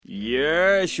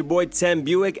Yeah, it's your boy Tim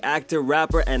Buick, actor,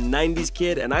 rapper, and 90s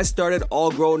kid, and I started All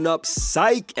Grown Up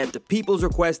Syke at the people's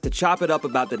request to chop it up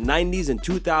about the 90s and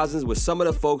 2000s with some of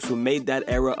the folks who made that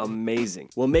era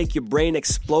amazing. We'll make your brain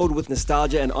explode with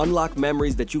nostalgia and unlock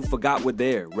memories that you forgot were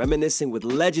there, reminiscing with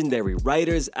legendary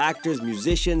writers, actors,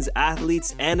 musicians,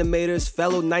 athletes, animators,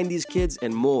 fellow 90s kids,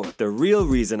 and more. The real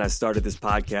reason I started this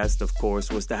podcast, of course,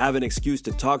 was to have an excuse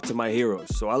to talk to my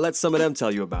heroes, so I'll let some of them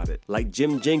tell you about it. Like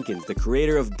Jim Jenkins, the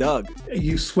creator of Doug.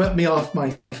 You swept me off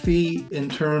my feet in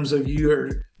terms of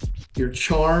your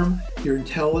charm, your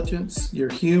intelligence, your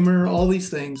humor, all these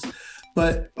things.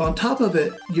 But on top of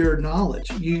it, your knowledge.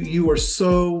 You were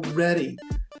so ready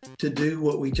to do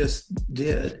what we just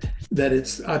did that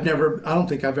I don't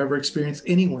think I've ever experienced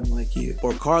anyone like you.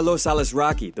 Or Carlos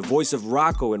Alazraqui, the voice of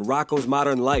Rocco in Rocco's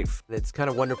Modern Life. It's kind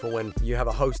of wonderful when you have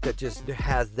a host that just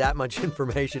has that much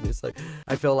information. It's like,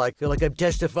 I feel like I'm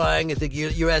testifying. I think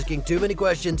you're asking too many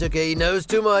questions. Okay, he knows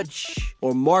too much.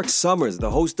 Or Mark Summers, the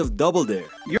host of Double Dare.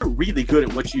 You're really good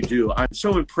at what you do. I'm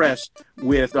so impressed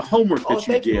with the homework that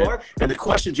you did and the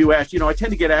questions you asked. I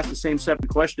tend to get asked the same 7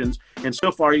 questions, and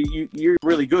so far you're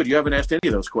really good. You haven't asked any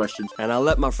of those questions. And I'll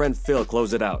let my friend Phil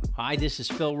close it out. Hi, this is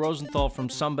Phil Rosenthal from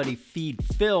Somebody Feed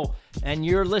Phil, and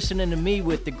you're listening to me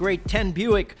with the great Ten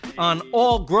Buick on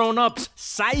All Grown Ups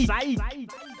Syke.